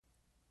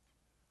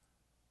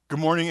Good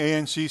morning,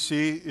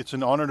 ANCC. It's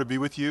an honor to be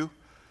with you,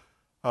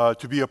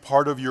 to be a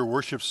part of your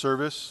worship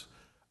service,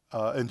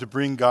 and to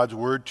bring God's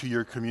word to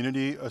your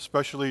community,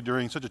 especially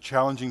during such a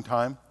challenging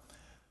time.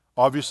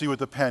 Obviously, with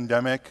the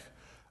pandemic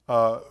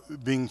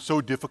being so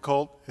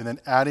difficult, and then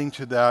adding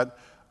to that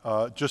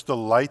just the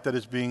light that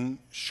is being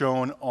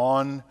shown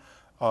on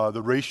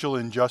the racial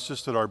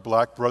injustice that our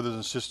black brothers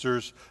and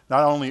sisters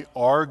not only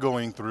are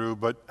going through,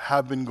 but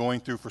have been going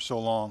through for so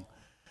long.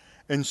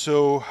 And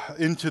so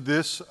into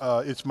this,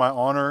 it's my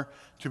honor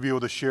to be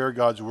able to share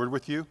God's word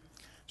with you.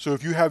 So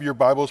if you have your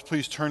Bibles,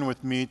 please turn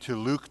with me to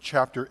Luke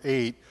chapter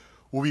 8.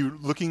 We'll be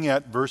looking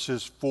at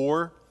verses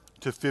 4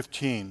 to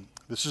 15.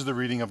 This is the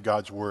reading of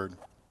God's word.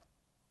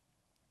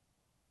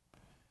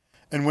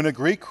 And when a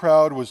great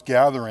crowd was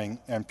gathering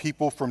and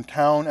people from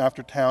town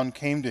after town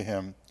came to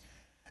him,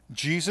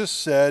 Jesus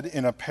said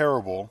in a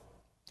parable,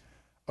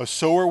 "A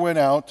sower went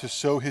out to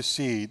sow his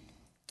seed,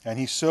 and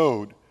he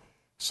sowed.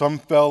 Some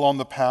fell on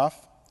the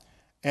path,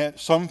 and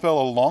some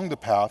fell along the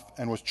path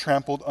and was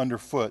trampled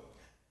underfoot,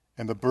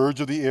 and the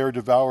birds of the air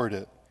devoured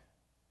it.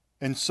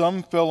 And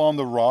some fell on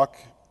the rock,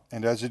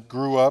 and as it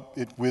grew up,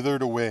 it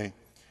withered away,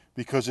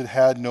 because it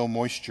had no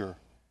moisture.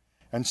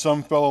 And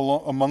some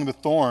fell among the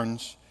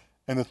thorns,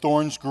 and the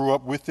thorns grew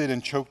up with it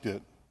and choked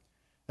it.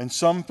 And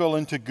some fell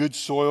into good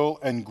soil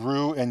and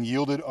grew and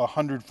yielded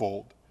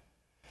 100-fold.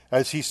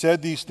 As he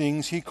said these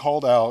things, he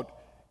called out,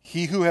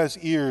 'He who has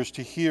ears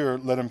to hear,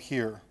 let him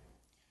hear.'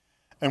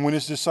 And when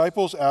his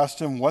disciples asked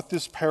him what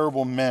this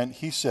parable meant,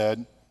 he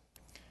said,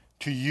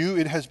 'To you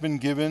it has been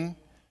given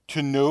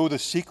to know the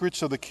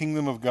secrets of the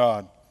kingdom of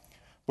God,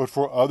 but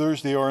for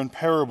others they are in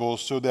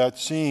parables, so that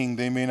seeing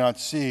they may not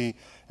see,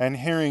 and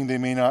hearing they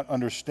may not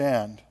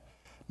understand.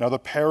 Now the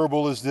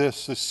parable is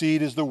this: the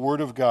seed is the word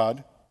of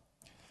God.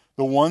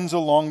 The ones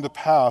along the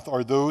path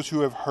are those who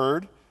have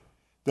heard.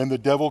 Then the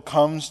devil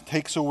comes,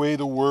 takes away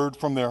the word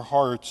from their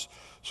hearts,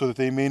 so that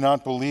they may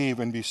not believe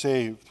and be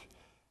saved.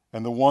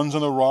 And the ones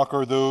on the rock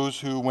are those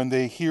who, when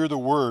they hear the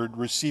word,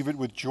 receive it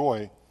with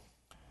joy.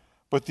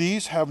 But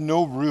these have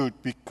no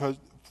root, because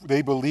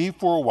they believe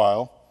for a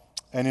while,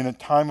 and in a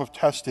time of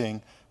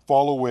testing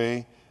fall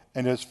away.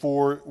 And as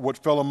for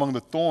what fell among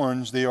the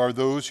thorns, they are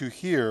those who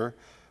hear,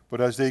 but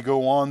as they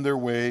go on their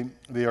way,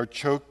 they are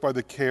choked by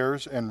the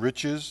cares and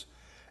riches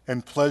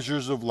and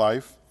pleasures of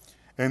life,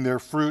 and their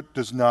fruit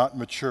does not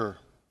mature.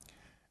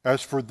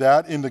 As for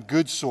that in the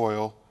good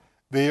soil,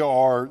 they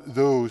are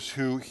those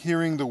who,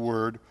 hearing the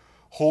word,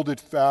 hold it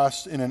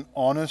fast in an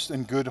honest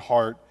and good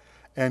heart,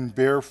 and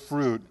bear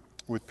fruit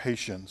with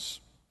patience."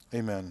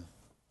 Amen.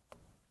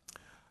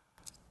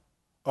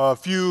 A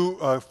few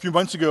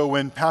months ago,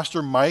 when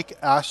Pastor Mike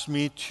asked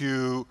me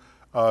to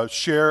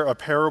share a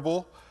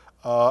parable,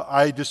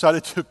 I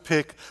decided to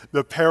pick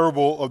the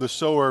parable of the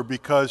sower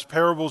because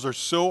parables are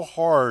so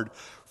hard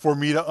for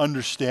me to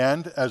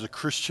understand as a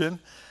Christian.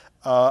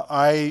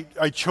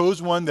 I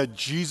chose one that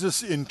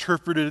Jesus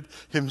interpreted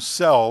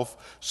himself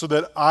so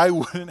that I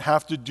wouldn't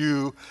have to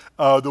do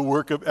the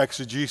work of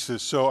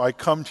exegesis. So I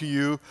come to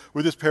you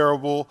with this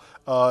parable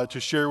to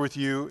share with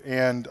you,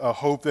 and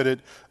hope that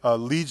it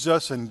leads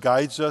us and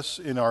guides us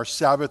in our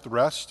Sabbath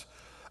rest.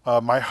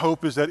 My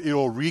hope is that it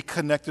will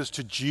reconnect us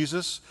to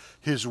Jesus,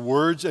 his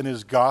words, and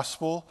his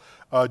gospel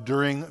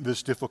during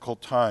this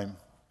difficult time.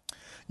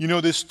 You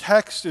know, this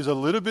text is a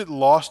little bit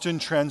lost in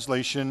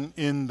translation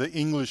in the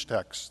English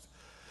text.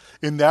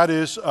 And that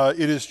is,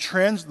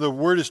 the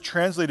word is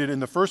translated in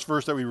the first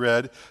verse that we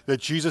read, that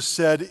Jesus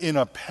said in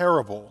a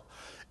parable.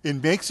 It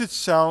makes it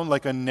sound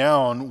like a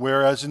noun,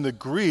 whereas in the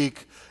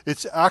Greek,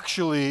 it's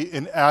actually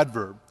an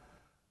adverb.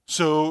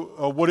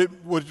 So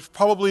what's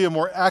probably a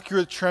more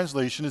accurate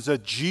translation is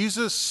that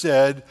Jesus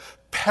said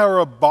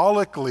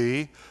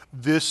parabolically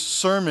this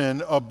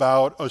sermon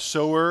about a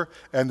sower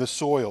and the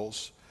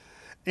soils.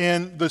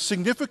 And the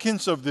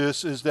significance of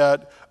this is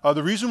that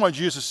the reason why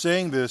Jesus is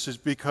saying this is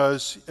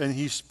because, and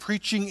he's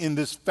preaching in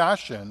this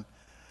fashion,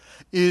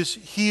 is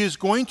he is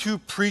going to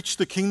preach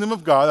the kingdom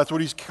of God. That's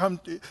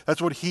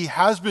what he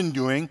has been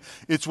doing.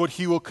 It's what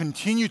he will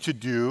continue to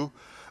do.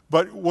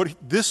 But what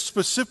this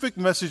specific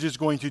message is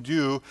going to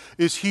do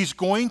is he's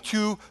going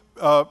to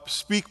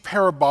speak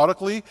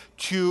parabolically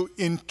to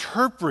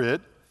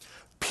interpret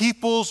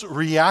people's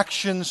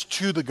reactions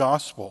to the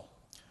gospel.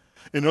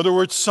 In other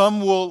words, some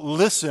will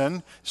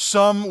listen,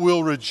 some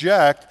will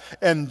reject,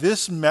 and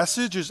this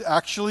message is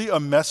actually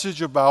a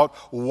message about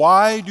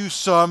why do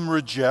some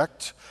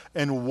reject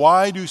and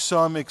why do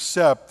some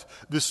accept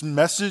this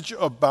message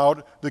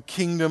about the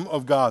kingdom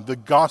of God, the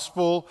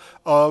gospel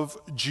of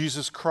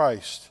Jesus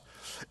Christ.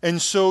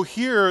 And so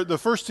here, the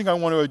first thing I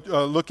want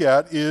to look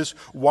at is,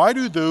 why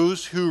do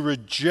those who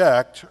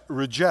reject?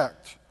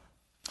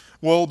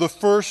 Well, the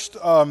first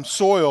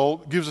soil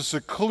gives us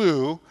a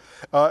clue,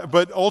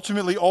 but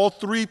ultimately all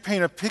three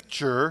paint a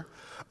picture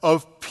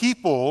of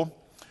people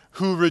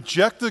who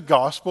reject the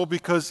gospel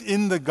because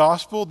in the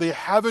gospel they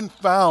haven't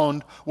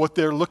found what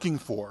they're looking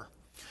for.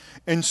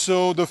 And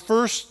so the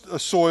first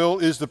soil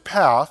is the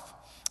path,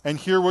 And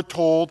here we're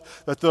told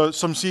that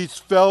some seeds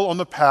fell on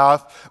the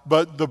path,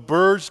 but the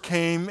birds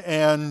came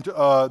and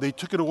they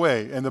took it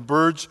away. And the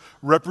birds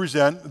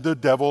represent the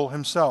devil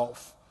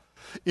himself.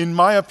 In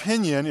my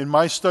opinion, in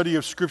my study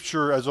of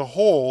Scripture as a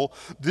whole,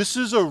 this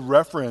is a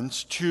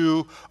reference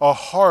to a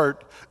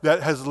heart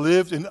that has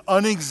lived an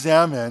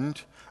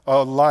unexamined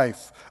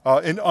life,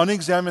 an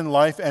unexamined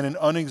life and an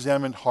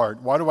unexamined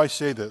heart. Why do I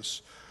say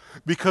this?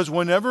 Because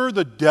whenever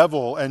the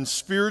devil and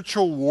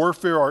spiritual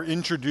warfare are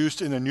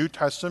introduced in the New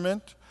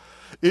Testament,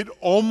 it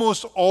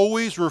almost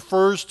always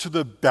refers to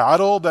the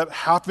battle that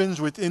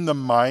happens within the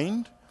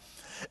mind,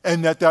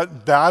 and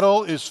that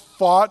battle is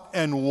fought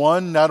and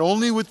won not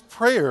only with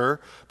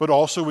prayer, but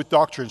also with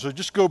doctrine. So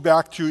just go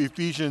back to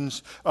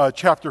Ephesians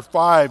chapter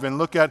 5 and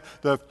look at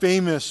the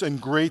famous and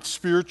great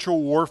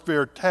spiritual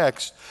warfare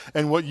text.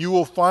 And what you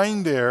will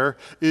find there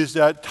is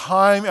that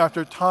time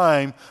after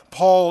time,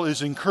 Paul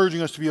is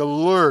encouraging us to be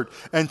alert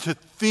and to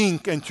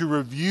think and to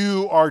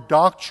review our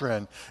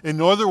doctrine.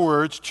 In other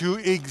words, to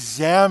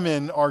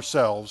examine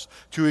ourselves,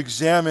 to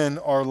examine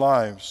our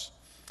lives.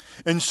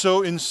 And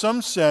so, in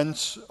some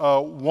sense,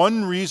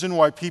 one reason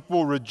why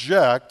people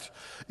reject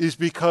is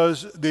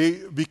because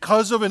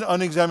of an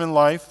unexamined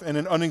life and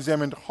an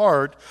unexamined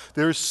heart,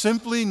 there is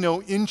simply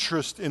no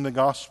interest in the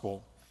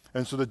gospel.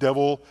 And so the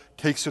devil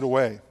takes it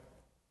away.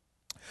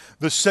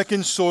 The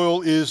second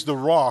soil is the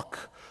rock,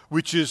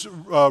 which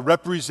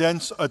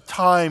represents a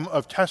time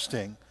of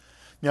testing.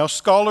 Now,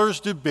 scholars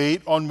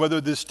debate on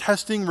whether this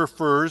testing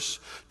refers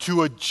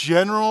to a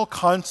general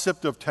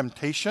concept of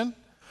temptation,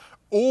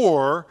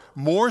 or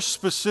more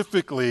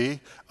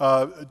specifically,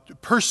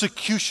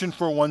 persecution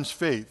for one's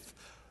faith.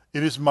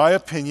 It is my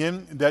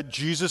opinion that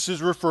Jesus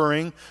is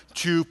referring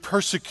to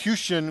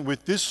persecution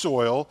with this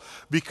soil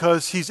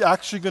because he's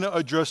actually going to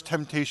address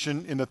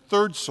temptation in the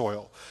third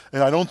soil.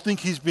 And I don't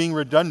think he's being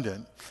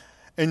redundant.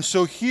 And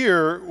so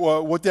here,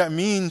 what that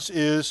means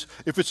is,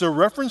 if it's a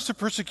reference to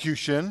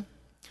persecution,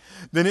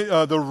 then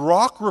the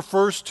rock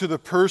refers to the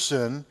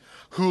person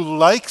who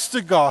likes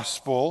the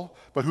gospel,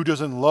 but who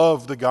doesn't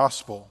love the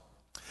gospel.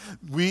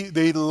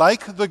 They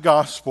like the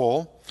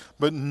gospel,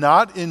 but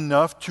not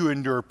enough to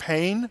endure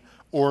pain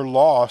or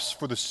loss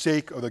for the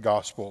sake of the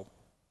gospel.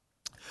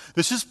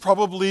 This is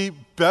probably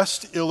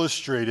best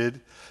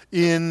illustrated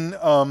in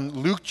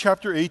Luke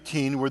chapter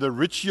 18, where the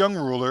rich young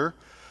ruler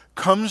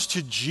comes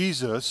to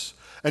Jesus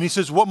and he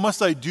says, "What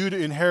must I do to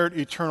inherit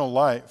eternal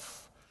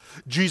life?"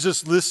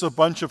 Jesus lists a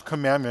bunch of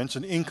commandments,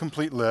 an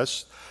incomplete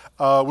list,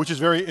 which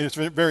is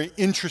a very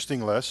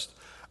interesting list.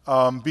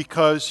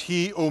 Because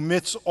he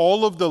omits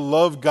all of the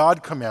love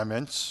God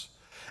commandments,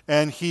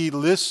 and he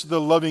lists the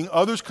loving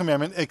others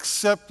commandment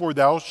except for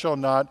thou shalt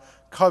not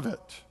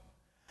covet.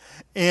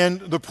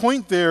 And the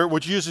point there,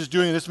 what Jesus is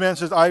doing, this man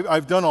says,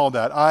 I've done all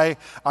that.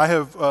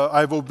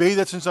 I've obeyed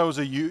that since I was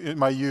in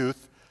my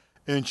youth.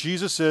 And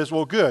Jesus says,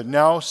 well, good.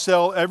 Now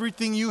sell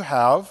everything you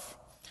have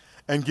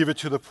and give it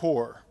to the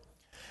poor.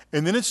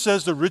 And then it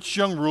says the rich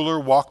young ruler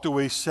walked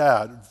away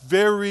sad.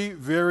 Very,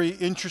 very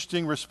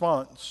interesting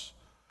response.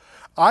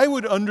 I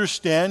would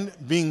understand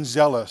being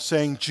zealous,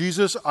 saying,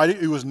 Jesus,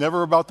 it was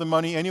never about the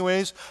money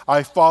anyways,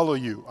 I follow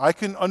you. I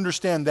can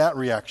understand that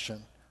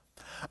reaction.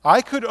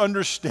 I could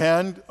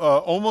understand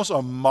almost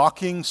a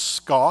mocking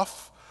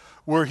scoff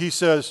where he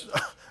says,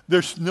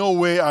 there's no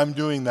way I'm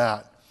doing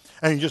that.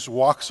 And he just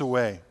walks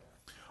away.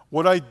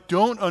 What I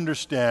don't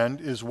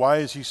understand is, why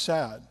is he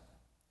sad?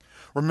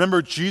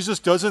 Remember, Jesus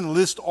doesn't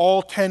list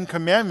all 10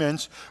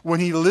 commandments. When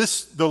he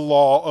lists the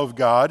law of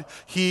God,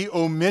 he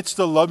omits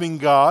the loving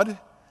God,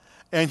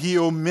 and he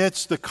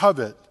omits the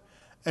covet.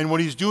 And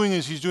what he's doing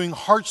is he's doing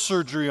heart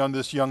surgery on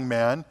this young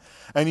man,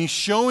 and he's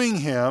showing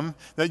him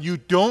that you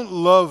don't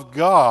love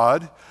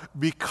God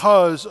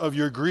because of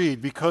your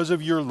greed, because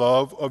of your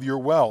love of your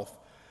wealth.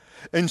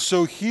 And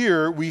so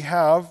here we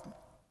have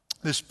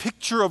this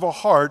picture of a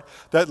heart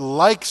that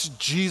likes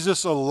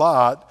Jesus a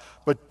lot,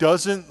 but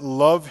doesn't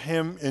love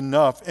him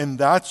enough. And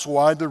that's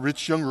why the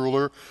rich young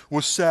ruler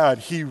was sad.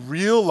 He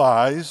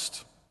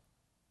realized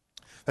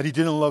that he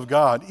didn't love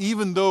God,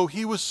 even though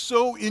he was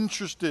so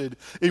interested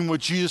in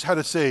what Jesus had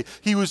to say.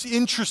 He was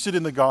interested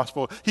in the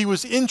gospel. He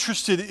was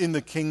interested in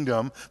the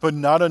kingdom, but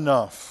not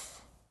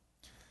enough.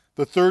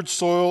 The third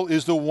soil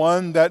is the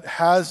one that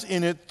has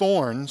in it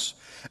thorns,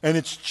 and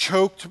it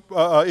chokes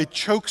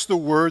the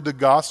word, the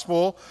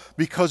gospel,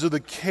 because of the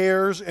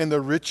cares and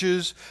the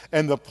riches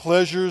and the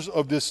pleasures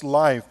of this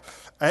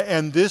life.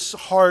 And this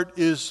heart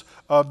is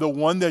the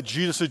one that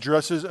Jesus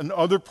addresses in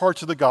other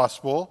parts of the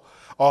gospel,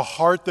 a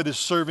heart that is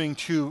serving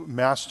two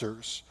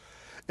masters.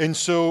 And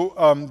so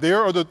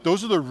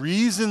those are the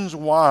reasons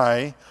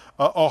why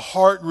a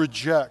heart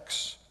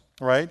rejects,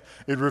 right?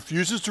 It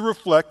refuses to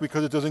reflect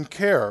because it doesn't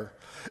care.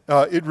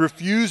 It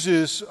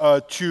refuses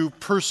to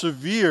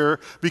persevere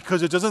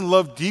because it doesn't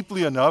love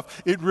deeply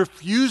enough. It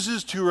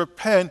refuses to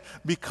repent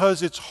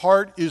because its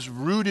heart is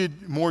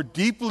rooted more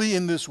deeply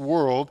in this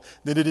world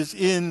than it is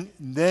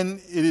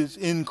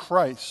in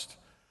Christ.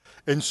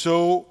 And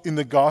so in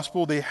the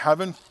gospel, they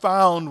haven't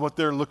found what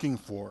they're looking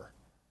for.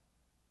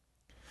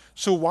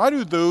 So why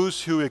do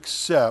those who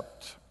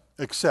accept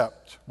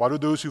accept? Why do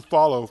those who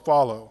follow,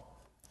 follow?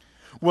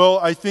 Well,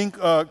 I think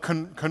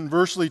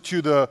conversely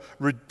to the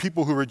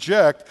people who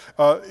reject,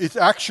 it's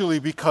actually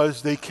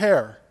because they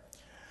care.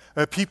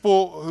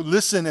 People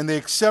listen and they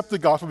accept the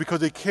gospel because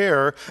they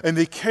care, and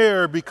they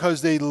care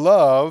because they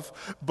love.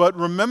 But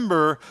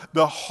remember,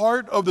 the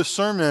heart of the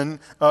sermon,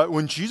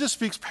 when Jesus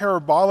speaks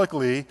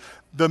parabolically,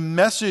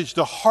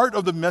 the heart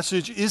of the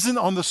message isn't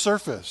on the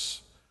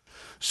surface.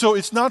 So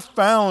it's not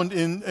found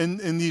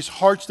in these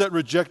hearts that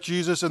reject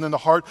Jesus and then the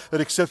heart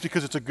that accepts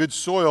because it's a good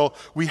soil.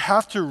 We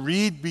have to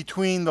read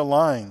between the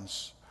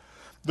lines.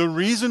 The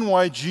reason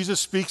why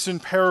Jesus speaks in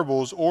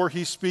parables or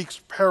he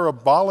speaks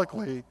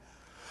parabolically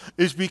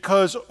is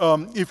because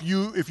if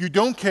you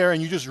don't care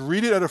and you just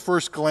read it at a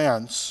first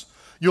glance,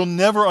 you'll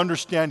never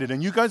understand it.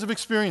 And you guys have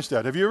experienced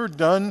that. Have you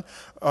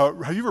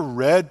ever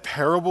read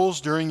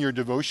parables during your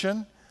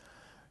devotion?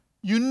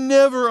 You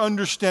never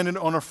understand it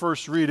on a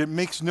first read. It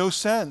makes no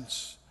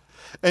sense.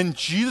 And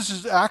Jesus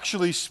is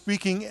actually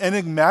speaking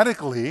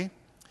enigmatically.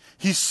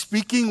 He's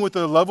speaking with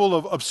a level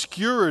of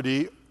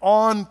obscurity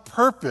on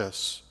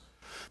purpose,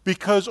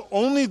 because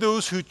only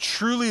those who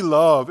truly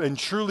love and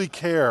truly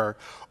care,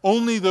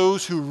 only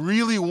those who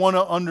really want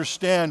to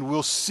understand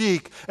will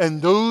seek,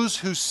 and those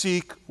who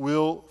seek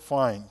will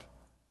find.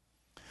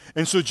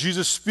 And so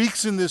Jesus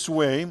speaks in this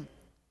way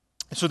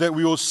so that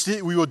we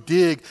will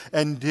dig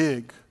and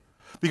dig.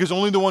 Because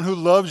only the one who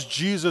loves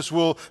Jesus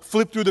will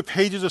flip through the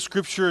pages of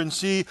Scripture and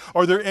see,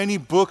 are there any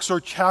books or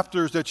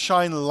chapters that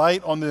shine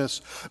light on this?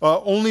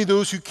 Only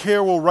those who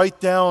care will write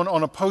down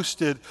on a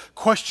Post-it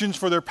questions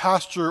for their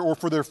pastor or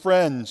for their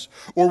friends,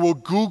 or will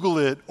Google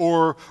it,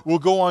 or will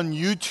go on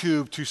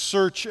YouTube to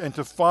search and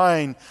to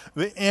find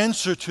the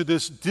answer to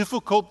this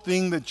difficult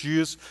thing that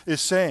Jesus is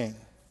saying.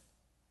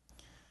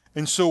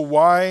 And so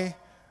why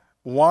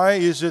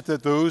is it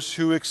that those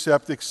who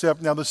accept?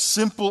 Now, the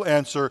simple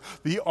answer,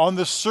 the on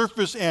the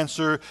surface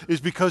answer,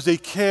 is because they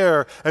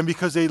care and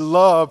because they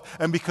love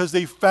and because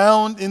they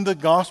found in the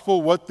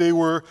gospel what they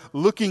were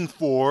looking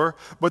for.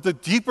 But the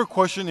deeper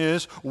question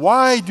is,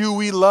 why do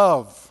we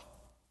love?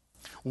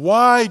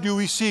 Why do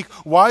we seek?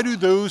 Why do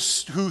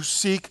those who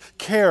seek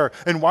care?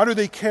 And why do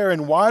they care?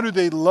 And why do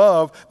they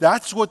love?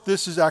 That's what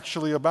this is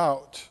actually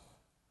about.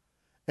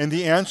 And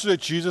the answer that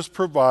Jesus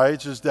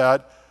provides is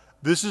that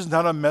this is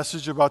not a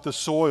message about the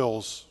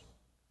soils.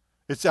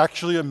 It's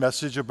actually a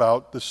message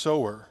about the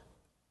sower.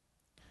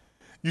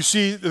 You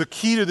see, the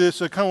key to this,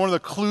 kind of one of the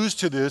clues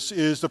to this,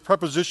 is the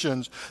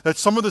prepositions, that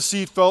some of the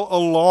seed fell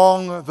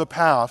along the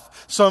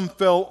path, some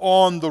fell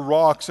on the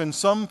rocks, and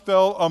some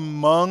fell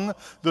among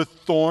the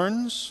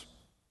thorns.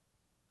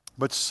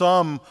 But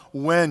some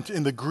went,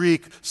 in the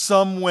Greek,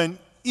 some went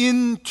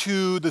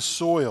into the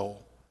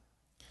soil.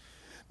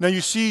 Now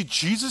you see,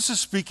 Jesus is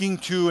speaking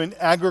to an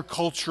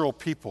agricultural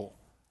people.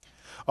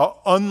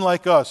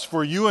 Unlike us.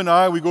 For you and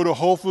I, we go to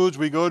Whole Foods,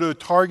 we go to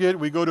Target,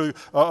 we go to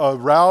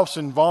Ralph's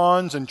and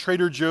Vons and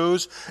Trader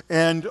Joe's,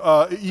 and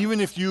even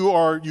if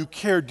you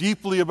care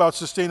deeply about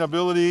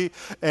sustainability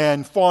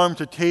and farm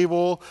to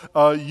table,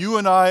 you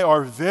and I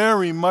are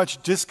very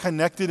much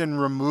disconnected and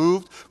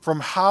removed from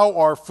how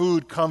our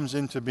food comes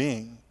into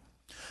being.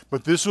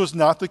 But this was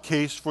not the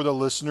case for the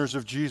listeners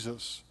of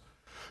Jesus.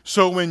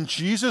 So when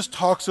Jesus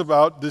talks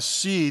about the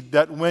seed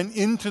that went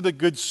into the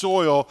good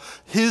soil,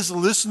 his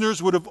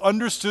listeners would have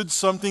understood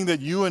something that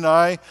you and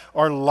I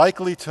are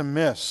likely to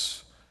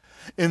miss.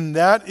 And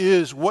that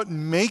is, what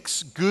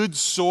makes good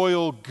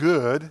soil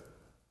good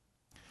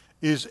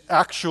is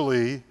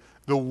actually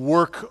the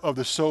work of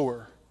the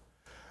sower.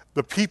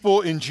 The people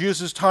in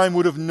Jesus' time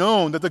would have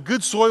known that the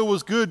good soil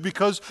was good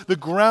because the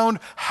ground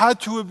had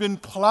to have been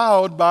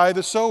plowed by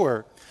the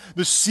sower.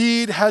 The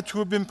seed had to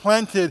have been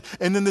planted,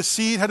 and then the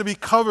seed had to be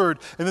covered,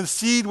 and the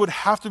seed would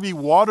have to be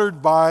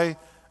watered by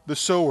the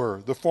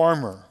sower, the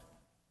farmer.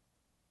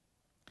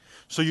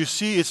 So you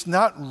see, it's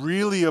not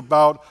really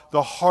about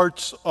the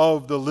hearts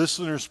of the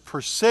listeners per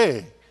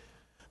se,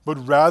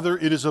 but rather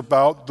it is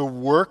about the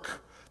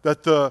work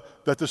that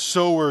the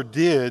sower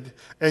did.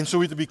 And so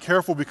we have to be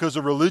careful, because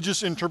the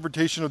religious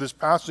interpretation of this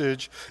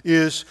passage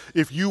is,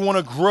 if you want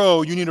to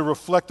grow, you need to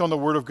reflect on the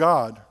Word of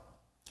God.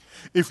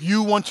 If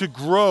you want to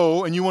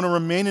grow and you want to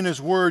remain in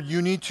His Word,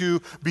 you need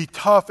to be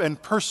tough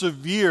and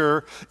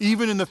persevere,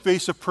 even in the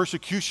face of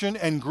persecution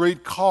and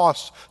great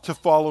costs to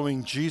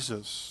following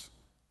Jesus.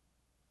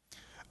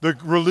 The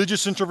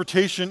religious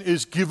interpretation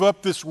is, give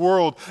up this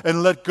world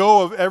and let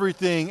go of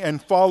everything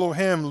and follow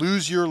Him.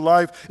 Lose your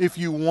life if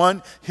you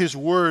want His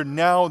Word.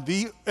 Now,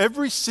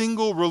 every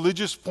single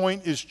religious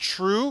point is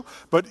true,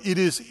 but it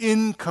is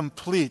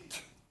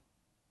incomplete.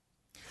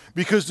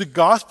 Because the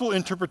gospel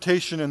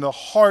interpretation and the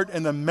heart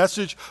and the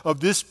message of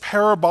this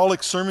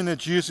parabolic sermon that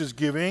Jesus is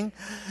giving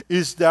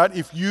is that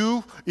if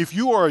you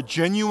are a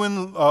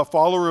genuine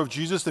follower of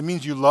Jesus, that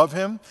means you love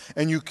Him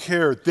and you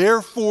care.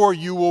 Therefore,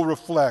 you will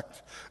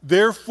reflect.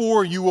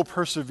 Therefore, you will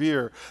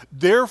persevere.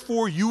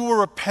 Therefore, you will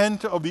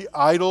repent of the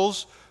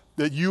idols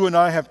that you and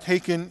I have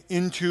taken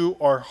into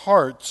our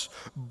hearts.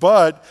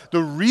 But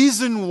the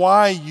reason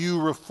why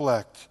you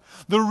reflect,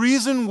 The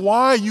reason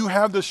why you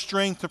have the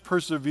strength to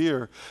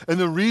persevere and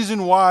the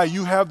reason why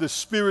you have the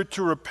spirit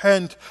to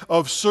repent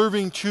of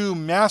serving two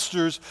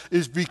masters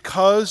is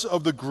because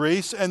of the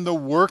grace and the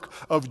work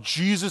of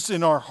Jesus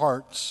in our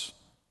hearts.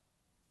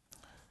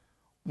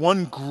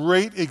 One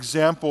great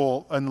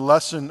example and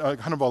lesson,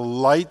 kind of a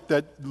light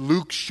that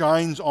Luke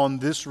shines on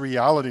this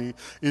reality,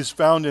 is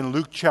found in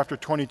Luke chapter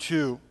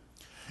 22.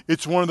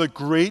 It's one of the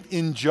great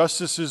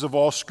injustices of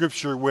all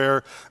Scripture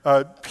where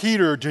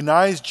Peter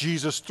denies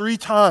Jesus 3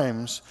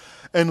 times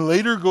and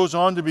later goes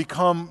on to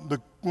become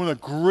one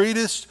of the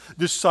greatest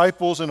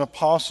disciples and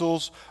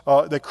apostles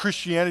that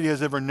Christianity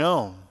has ever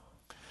known.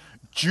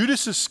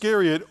 Judas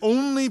Iscariot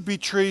only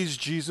betrays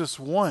Jesus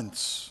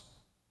once.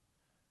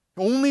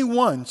 Only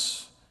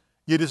once,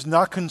 yet is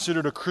not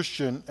considered a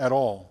Christian at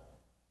all.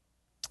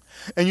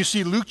 And you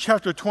see, Luke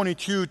chapter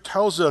 22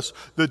 tells us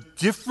the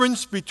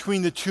difference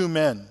between the two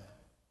men.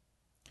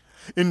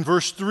 In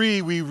verse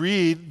 3, we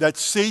read that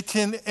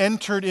Satan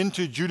entered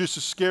into Judas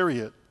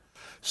Iscariot.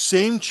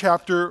 Same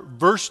chapter,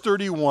 verse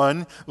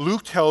 31,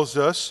 Luke tells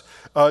us,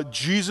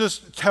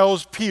 Jesus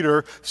tells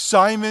Peter,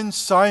 Simon,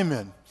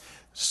 Simon,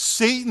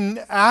 Satan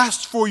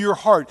asked for your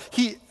heart.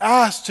 He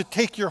asked to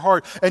take your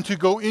heart and to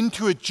go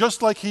into it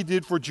just like he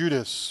did for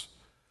Judas.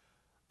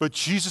 But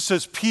Jesus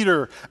says,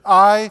 Peter,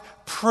 I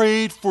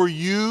prayed for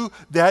you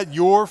that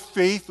your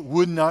faith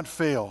would not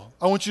fail.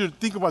 I want you to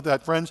think about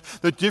that, friends.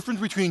 The difference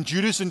between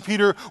Judas and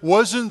Peter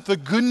wasn't the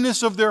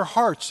goodness of their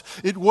hearts.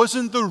 It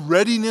wasn't the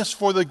readiness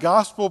for the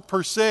gospel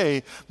per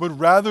se, but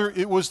rather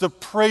it was the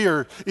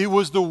prayer. It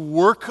was the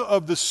work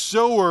of the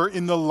sower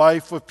in the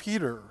life of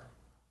Peter.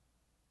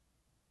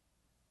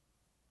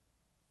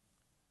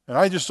 And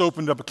I just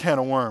opened up a can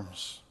of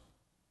worms.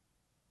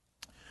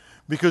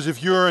 Because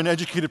if you're an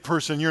educated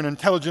person, you're an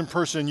intelligent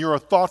person, you're a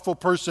thoughtful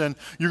person,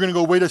 you're going to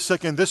go, wait a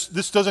second,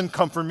 this doesn't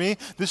comfort me,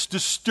 this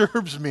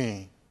disturbs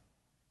me.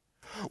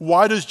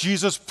 Why does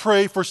Jesus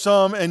pray for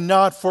some and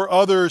not for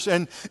others?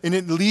 And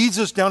it leads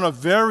us down a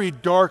very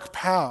dark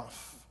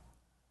path.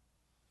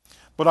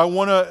 But I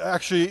want to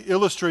actually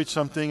illustrate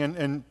something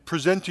and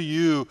present to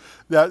you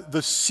that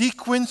the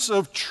sequence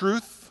of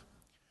truth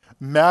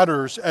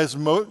matters as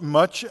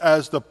much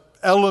as the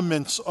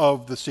elements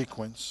of the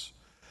sequence.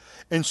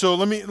 And so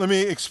let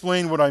me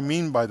explain what I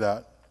mean by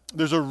that.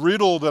 There's a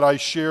riddle that I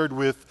shared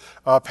with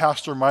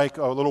Pastor Mike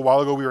a little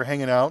while ago. We were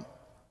hanging out.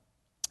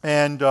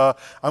 And I'm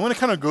going to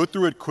kind of go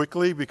through it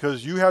quickly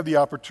because you have the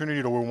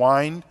opportunity to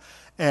rewind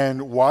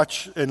and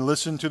watch and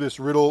listen to this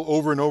riddle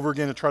over and over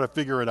again to try to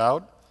figure it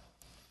out.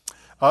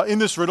 In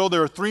this riddle,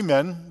 there are 3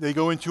 men. They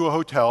go into a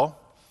hotel.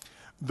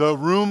 The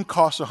room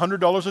costs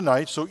 $100 a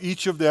night, so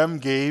each of them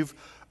gave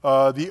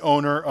the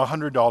owner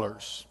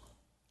 $100.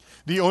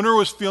 The owner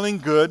was feeling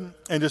good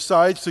and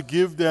decides to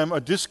give them a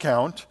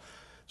discount.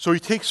 So he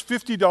takes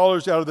 $50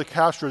 out of the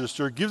cash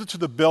register, gives it to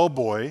the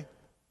bellboy,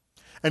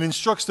 and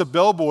instructs the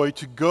bellboy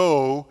to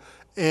go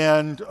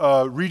and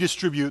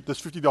redistribute this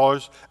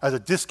 $50 as a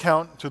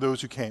discount to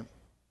those who came.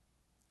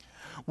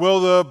 Well,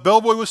 the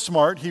bellboy was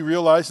smart. He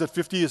realized that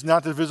 50 is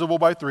not divisible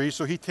by 3,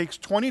 so he takes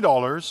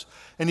 $20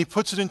 and he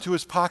puts it into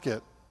his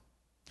pocket.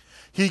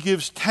 He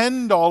gives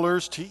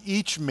 $10 to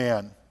each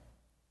man.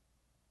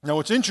 Now,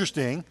 what's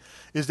interesting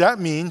is that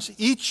means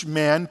each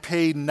man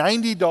paid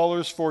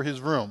 $90 for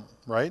his room,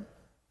 right?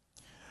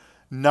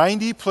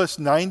 90 plus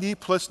 90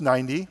 plus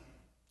 90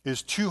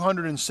 is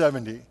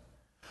 270,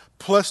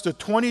 plus the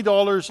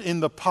 $20 in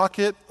the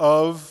pocket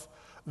of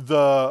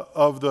the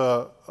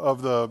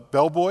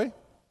bellboy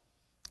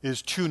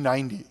is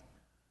 290.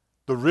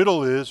 The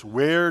riddle is,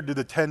 where did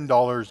the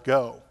 $10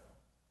 go?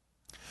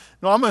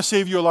 Now, I'm going to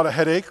save you a lot of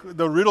headache.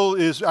 The riddle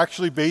is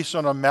actually based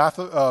on a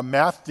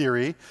math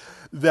theory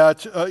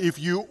that if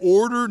you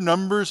order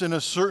numbers in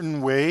a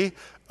certain way,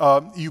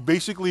 you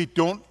basically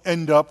don't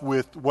end up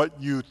with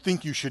what you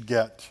think you should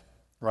get,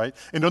 right?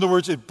 In other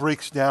words, it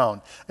breaks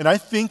down. And I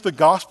think the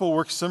gospel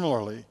works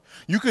similarly.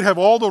 You could have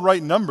all the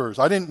right numbers.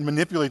 I didn't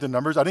manipulate the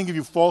numbers. I didn't give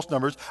you false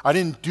numbers. I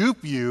didn't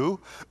dupe you.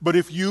 But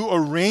if you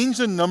arrange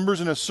the numbers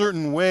in a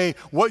certain way,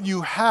 what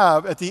you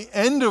have at the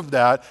end of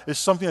that is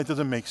something that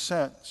doesn't make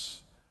sense.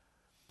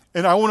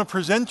 And I want to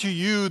present to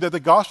you that the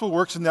gospel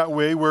works in that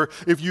way where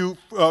if you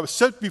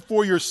set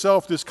before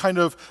yourself this kind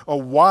of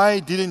why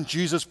didn't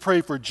Jesus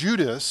pray for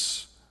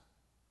Judas,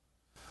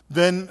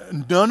 then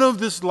none of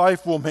this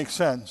life will make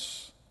sense.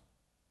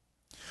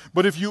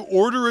 But if you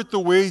order it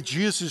the way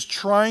Jesus is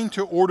trying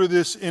to order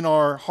this in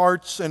our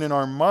hearts and in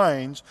our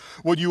minds,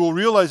 what you will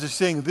realize is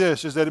saying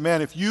this, is that,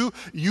 man, if you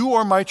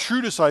are my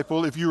true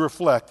disciple if you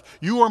reflect.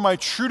 You are my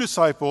true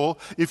disciple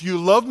if you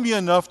love me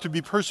enough to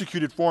be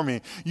persecuted for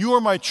me. You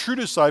are my true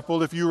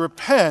disciple if you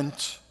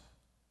repent.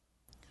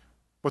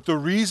 But the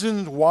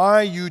reason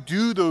why you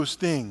do those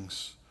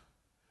things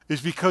is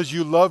because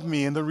you love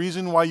me. And the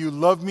reason why you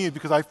love me is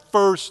because I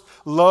first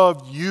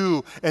loved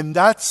you. And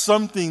that's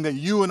something that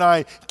you and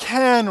I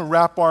can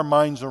wrap our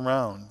minds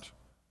around.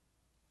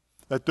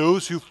 That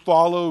those who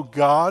follow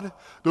God,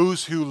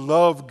 those who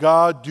love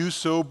God, do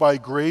so by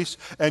grace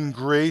and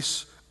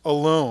grace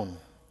alone.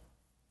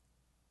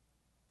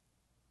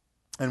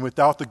 And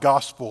without the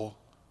gospel,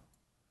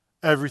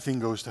 everything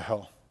goes to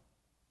hell.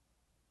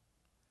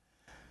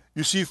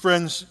 You see,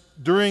 friends,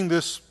 during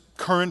this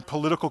current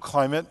political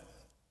climate,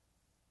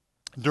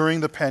 during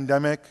the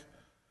pandemic,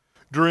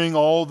 during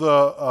all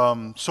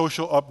the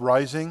social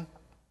uprising,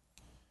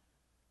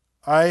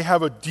 I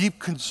have a deep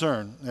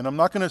concern, and I'm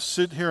not going to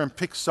sit here and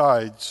pick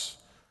sides,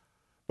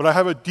 but I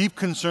have a deep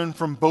concern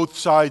from both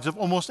sides of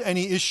almost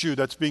any issue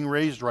that's being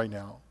raised right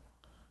now.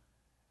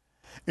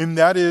 And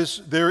that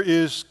is,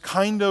 there's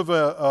kind of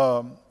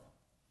a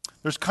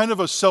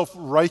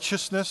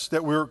self-righteousness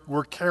that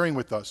we're carrying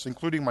with us,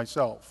 including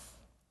myself.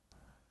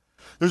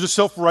 There's a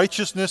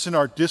self-righteousness in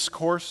our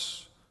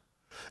discourse.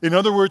 In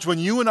other words, when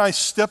you and I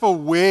step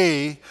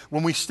away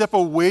from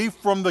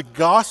the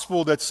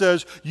gospel that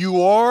says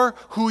you are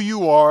who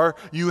you are,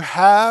 you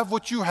have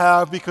what you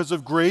have because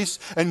of grace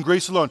and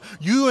grace alone.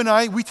 You and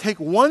I, we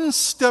take one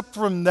step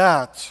from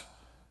that,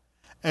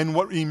 and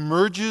what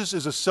emerges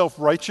is a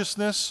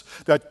self-righteousness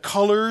that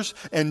colors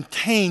and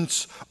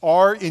taints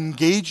our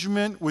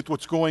engagement with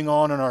what's going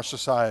on in our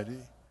society.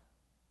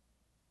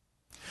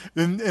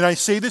 And I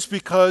say this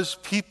because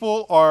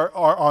people are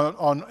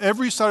on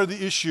every side of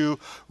the issue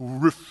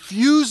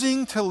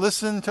refusing to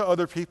listen to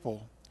other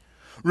people,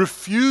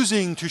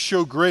 refusing to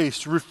show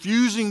grace,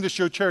 refusing to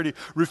show charity,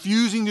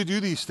 refusing to do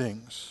these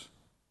things.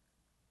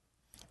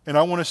 And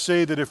I want to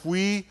say that if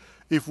we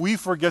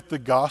forget the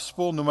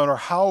gospel, no matter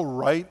how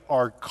right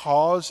our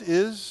cause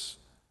is,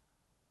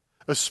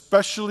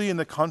 especially in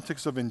the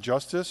context of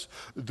injustice,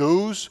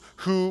 those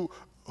who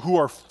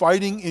are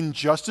fighting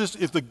injustice,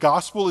 if the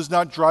gospel is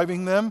not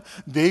driving them,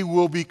 they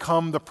will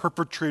become the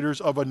perpetrators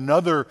of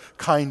another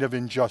kind of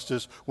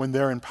injustice when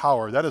they're in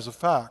power. That is a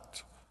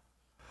fact.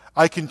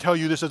 I can tell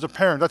you this as a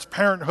parent. That's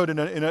parenthood in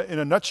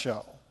a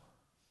nutshell.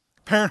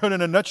 Parenthood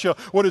in a nutshell.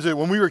 What is it?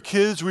 When we were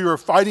kids, we were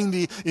fighting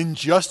the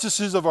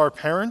injustices of our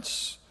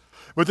parents.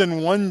 But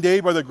then one day,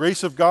 by the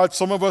grace of God,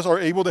 some of us are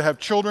able to have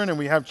children, and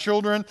we have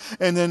children.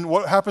 And then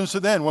what happens to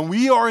them? When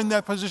we are in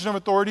that position of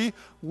authority,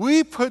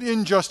 we put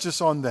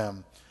injustice on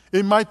them.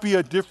 It might be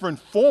a different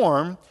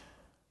form,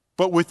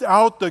 but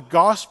without the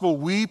gospel,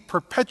 we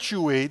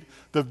perpetuate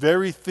the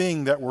very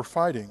thing that we're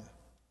fighting.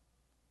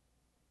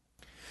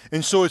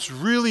 And so it's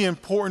really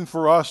important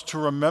for us to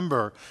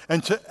remember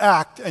and to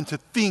act and to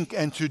think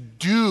and to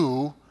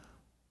do.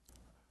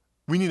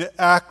 We need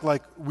to act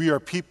like we are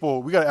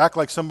people. We got to act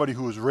like somebody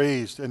who was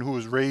raised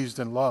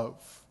in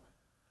love.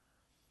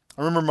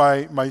 I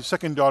remember my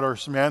second daughter,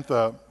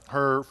 Samantha,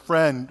 her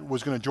friend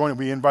was going to join, and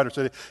we invited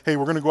her, said, hey,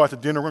 we're going to go out to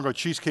dinner, we're going to go to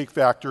Cheesecake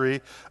Factory,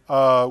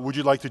 would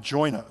you like to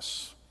join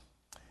us?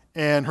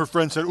 And her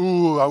friend said,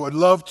 ooh, I would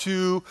love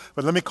to,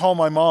 but let me call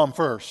my mom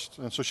first.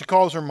 And so she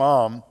calls her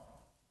mom,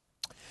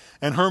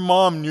 and her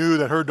mom knew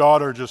that her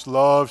daughter just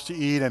loves to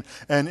eat,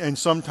 and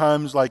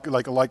sometimes, like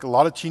a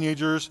lot of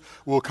teenagers,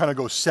 will kind of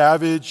go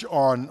savage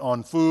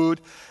on food.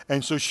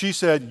 And so she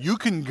said, you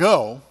can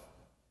go,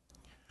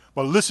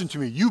 but listen to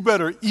me, you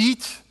better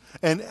eat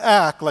and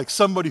act like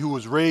somebody who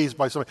was raised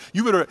by somebody.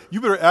 You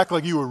better act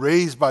like you were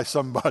raised by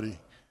somebody.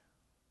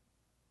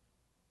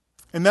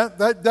 And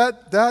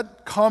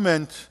that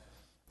comment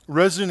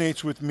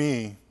resonates with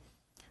me.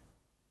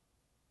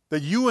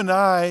 That you and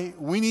I,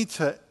 we need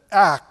to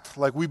act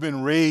like we've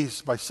been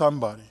raised by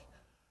somebody.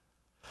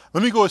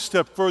 Let me go a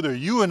step further.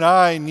 You and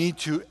I need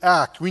to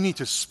act. We need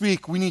to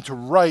speak. We need to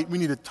write. We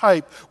need to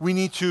type. We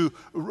need to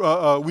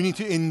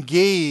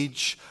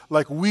engage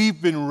like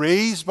we've been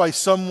raised by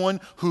someone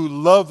who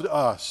loved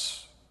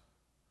us,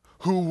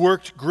 who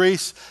worked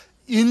grace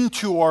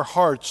into our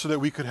hearts so that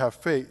we could have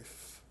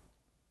faith.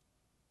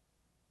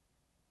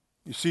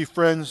 You see,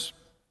 friends,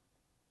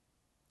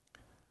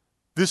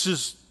 this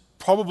is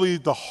probably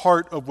the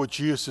heart of what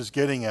Jesus is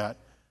getting at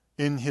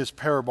in his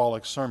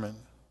parabolic sermon.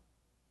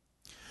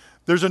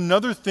 There's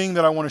another thing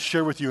that I want to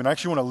share with you, and I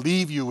actually want to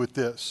leave you with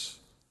this.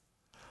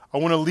 I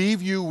want to leave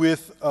you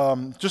with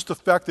just the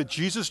fact that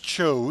Jesus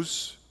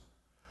chose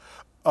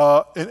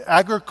an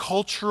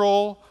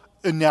agricultural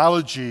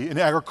analogy, an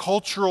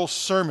agricultural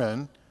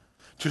sermon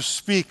to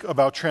speak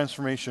about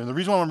transformation. The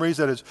reason why I want to raise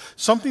that is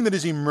something that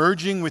is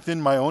emerging within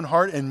my own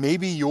heart and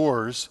maybe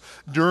yours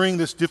during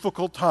this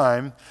difficult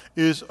time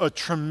is a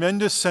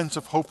tremendous sense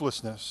of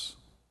hopelessness.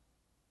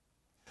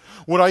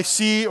 What I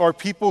see are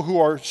people who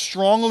are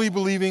strongly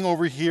believing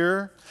over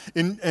here,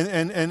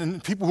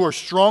 and people who are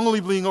strongly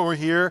believing over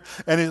here,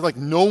 and it's like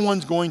no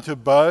one's going to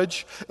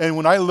budge. And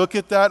when I look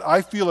at that,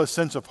 I feel a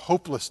sense of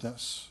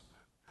hopelessness.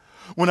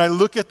 When I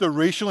look at the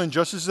racial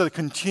injustices that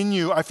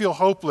continue, I feel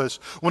hopeless.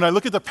 When I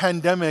look at the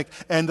pandemic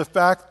and the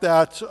fact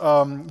that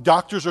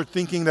doctors are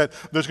thinking that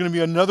there's going to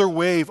be another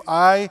wave,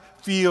 I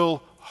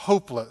feel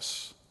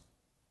hopeless.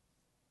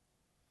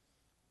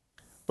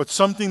 But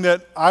something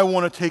that I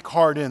want to take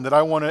heart in, that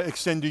I want to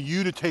extend to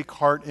you to take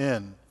heart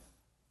in,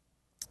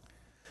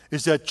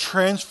 is that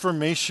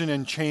transformation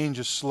and change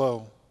is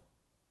slow.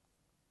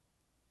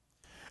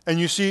 And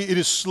you see, it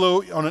is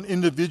slow on an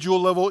individual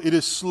level, it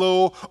is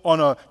slow on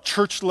a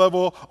church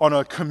level, on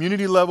a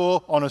community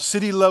level, on a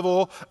city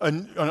level,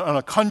 on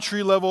a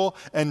country level,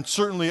 and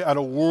certainly at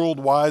a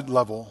worldwide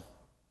level.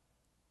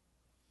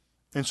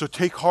 And so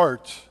take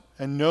heart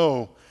and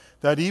know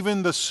that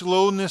even the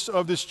slowness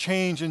of this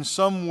change in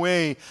some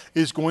way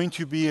is going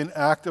to be an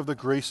act of the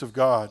grace of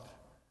God.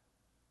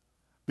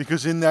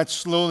 Because in that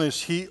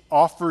slowness, he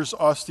offers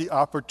us the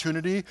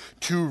opportunity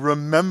to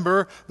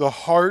remember the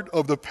heart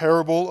of the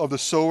parable of the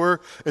sower,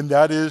 and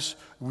that is,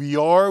 we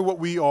are what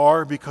we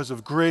are because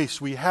of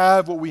grace. We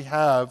have what we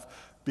have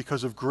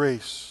because of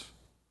grace.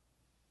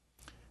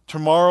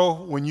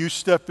 Tomorrow, when you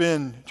step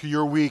into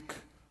your week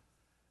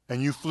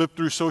and you flip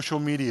through social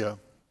media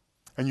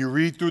and you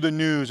read through the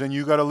news and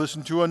you got to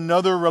listen to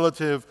another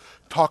relative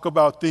talk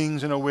about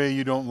things in a way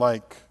you don't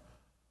like,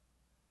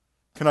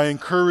 can I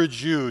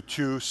encourage you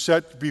to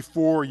set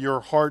before your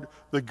heart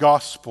the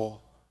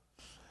gospel?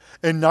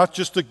 And not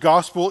just the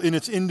gospel in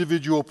its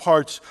individual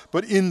parts,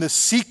 but in the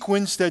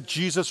sequence that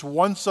Jesus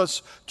wants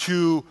us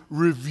to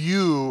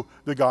review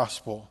the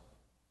gospel.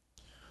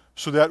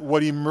 So that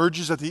what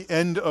emerges at the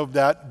end of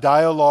that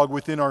dialogue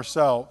within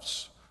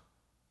ourselves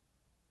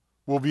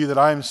will be that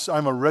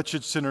I'm a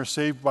wretched sinner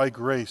saved by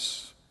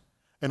grace,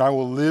 and I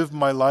will live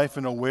my life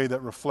in a way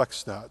that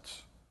reflects that.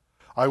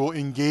 I will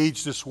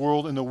engage this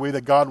world in the way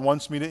that God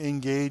wants me to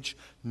engage,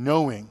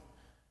 knowing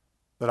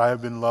that I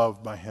have been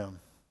loved by him.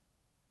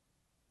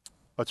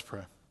 Let's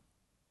pray.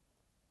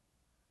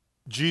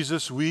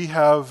 Jesus, we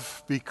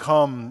have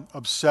become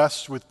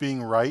obsessed with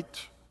being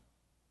right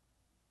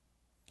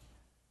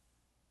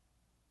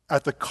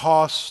at the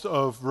cost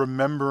of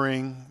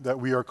remembering that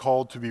we are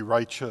called to be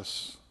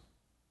righteous.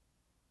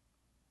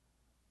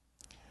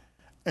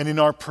 And in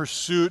our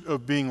pursuit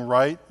of being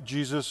right,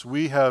 Jesus,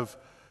 we have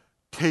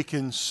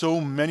taken so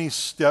many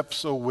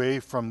steps away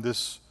from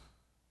this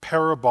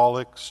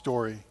parabolic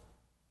story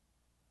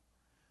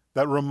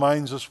that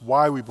reminds us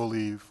why we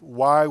believe,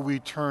 why we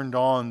turned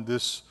on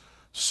this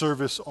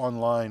service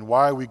online,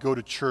 why we go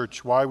to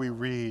church, why we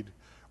read,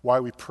 why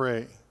we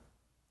pray.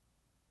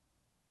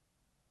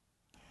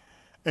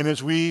 And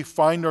as we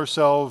find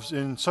ourselves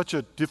in such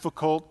a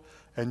difficult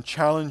and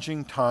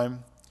challenging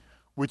time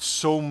with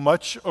so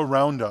much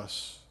around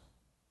us,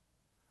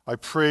 I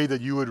pray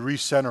that you would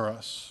recenter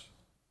us.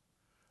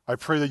 I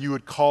pray that you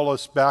would call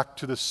us back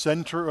to the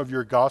center of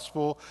your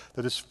gospel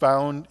that is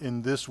found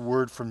in this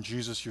word from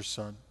Jesus, your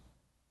Son.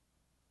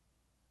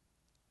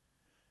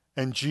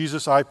 And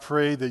Jesus, I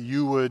pray that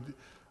you would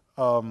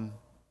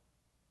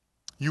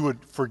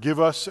forgive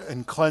us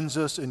and cleanse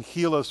us and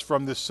heal us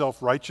from this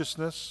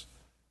self-righteousness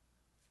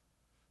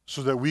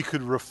so that we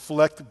could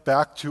reflect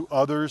back to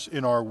others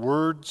in our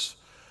words,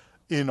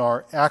 in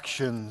our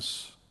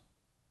actions,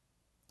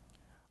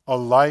 a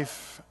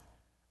life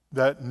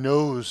that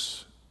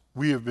knows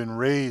we have been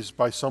raised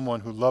by someone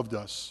who loved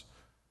us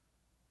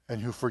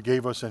and who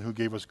forgave us and who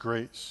gave us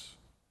grace.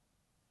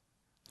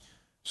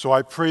 So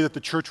I pray that the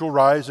church will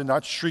rise and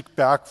not shrink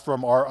back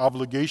from our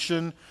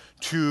obligation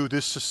to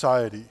this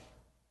society.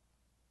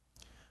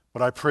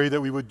 But I pray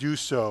that we would do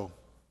so.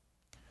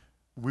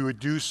 We would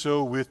do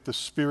so with the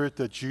spirit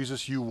that,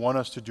 Jesus, you want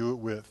us to do it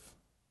with.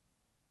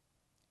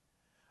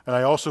 And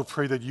I also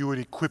pray that you would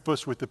equip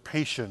us with the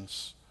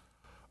patience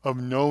of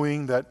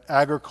knowing that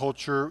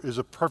agriculture is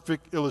a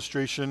perfect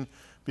illustration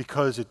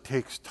because it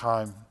takes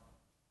time.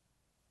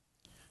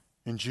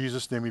 In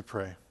Jesus' name we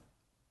pray.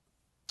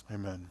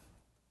 Amen.